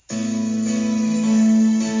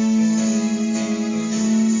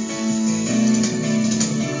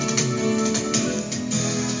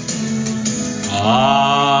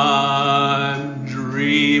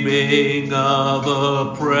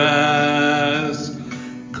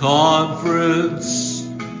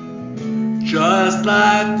just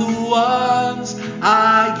like the ones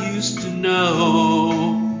I used to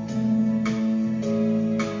know,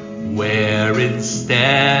 where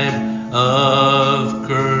instead of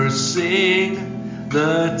cursing,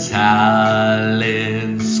 the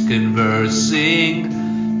talents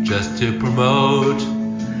conversing just to promote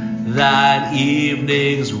that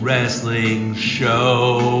evening's wrestling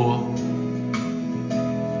show.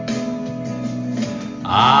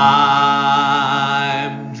 I'm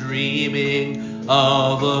dreaming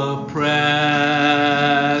of a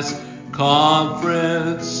press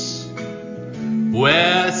conference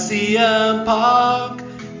where CM Punk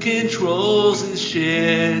controls his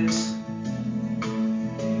shit,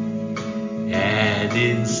 and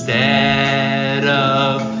instead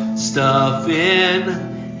of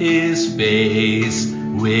stuffing his face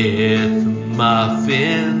with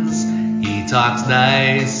muffins, he talks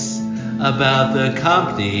nice about the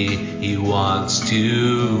company he wants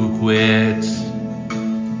to quit.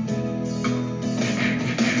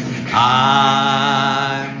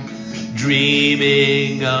 I'm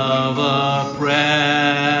dreaming of a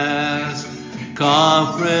press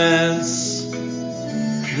conference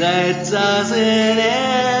that doesn't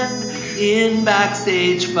end in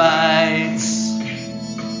backstage fights,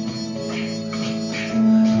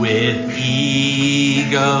 with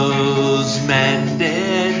egos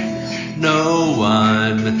mended, no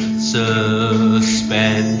one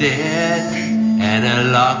suspended, and a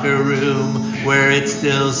locker room where it's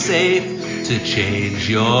still safe to change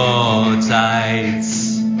your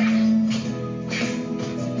tights.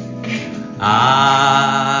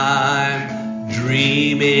 I'm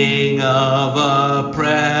dreaming of a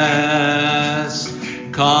press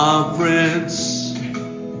conference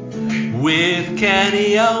with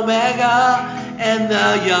Kenny Omega and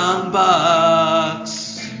the Young Bucks,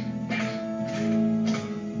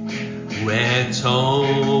 where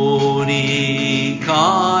Tony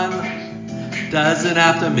Khan doesn't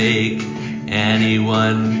have to make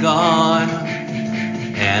anyone gone,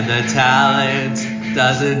 and the talent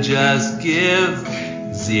doesn't just give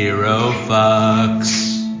 0 fucks.